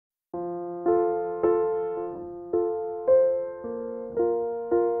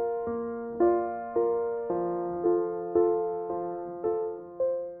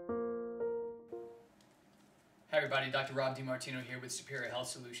Dr. Rob DeMartino here with Superior Health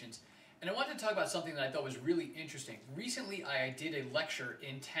Solutions. And I wanted to talk about something that I thought was really interesting. Recently, I did a lecture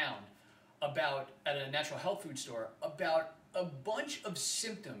in town at a natural health food store about a bunch of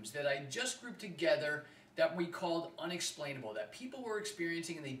symptoms that I just grouped together that we called unexplainable, that people were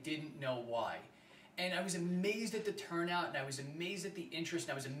experiencing and they didn't know why. And I was amazed at the turnout, and I was amazed at the interest,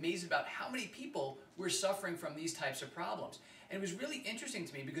 and I was amazed about how many people were suffering from these types of problems. And it was really interesting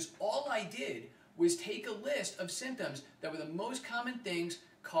to me because all I did was take a list of symptoms that were the most common things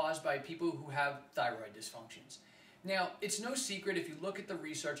caused by people who have thyroid dysfunctions. Now, it's no secret if you look at the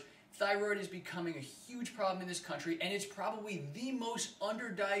research, thyroid is becoming a huge problem in this country, and it's probably the most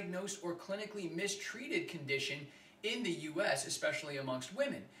underdiagnosed or clinically mistreated condition in the US, especially amongst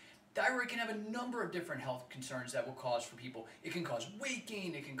women. Thyroid can have a number of different health concerns that will cause for people. It can cause weight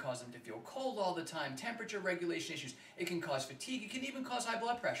gain, it can cause them to feel cold all the time, temperature regulation issues, it can cause fatigue, it can even cause high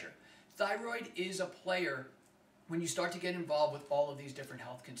blood pressure. Thyroid is a player when you start to get involved with all of these different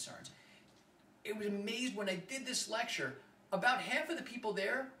health concerns. It was amazing when I did this lecture, about half of the people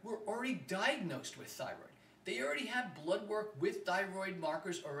there were already diagnosed with thyroid. They already had blood work with thyroid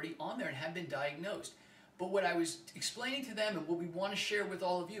markers already on there and had been diagnosed. But what I was explaining to them and what we want to share with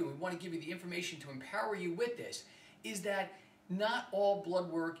all of you, we want to give you the information to empower you with this, is that not all blood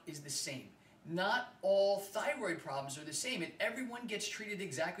work is the same. Not all thyroid problems are the same, and everyone gets treated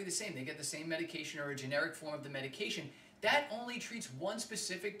exactly the same. They get the same medication or a generic form of the medication. That only treats one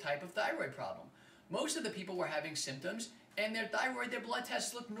specific type of thyroid problem. Most of the people were having symptoms, and their blood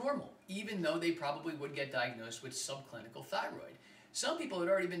tests looked normal, even though they probably would get diagnosed with subclinical thyroid. Some people had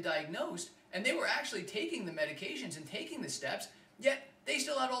already been diagnosed, and they were actually taking the medications and taking the steps, yet they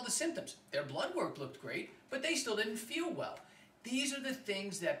still had all the symptoms. Their blood work looked great, but they still didn't feel well. These are the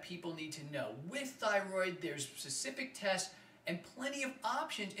things that people need to know. With thyroid, there's specific tests and plenty of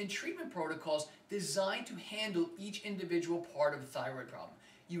options and treatment protocols designed to handle each individual part of the thyroid problem.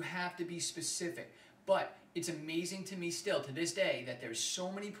 You have to be specific. But it's amazing to me still, to this day, that there's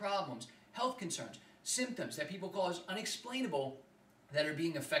so many problems, health concerns, symptoms that people call as unexplainable that are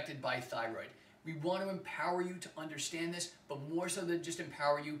being affected by thyroid. We want to empower you to understand this, but more so than just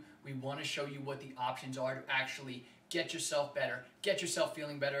empower you, we want to show you what the options are to actually get yourself better, get yourself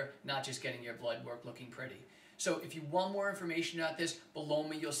feeling better, not just getting your blood work looking pretty. So if you want more information about this, below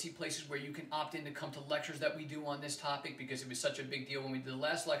me you'll see places where you can opt in to come to lectures that we do on this topic because it was such a big deal when we did the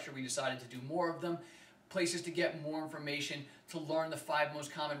last lecture, we decided to do more of them. Places to get more information, to learn the 5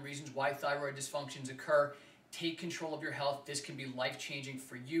 most common reasons why thyroid dysfunctions occur. Take control of your health. This can be life-changing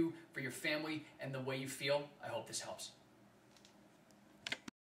for you, for your family, and the way you feel. I hope this helps.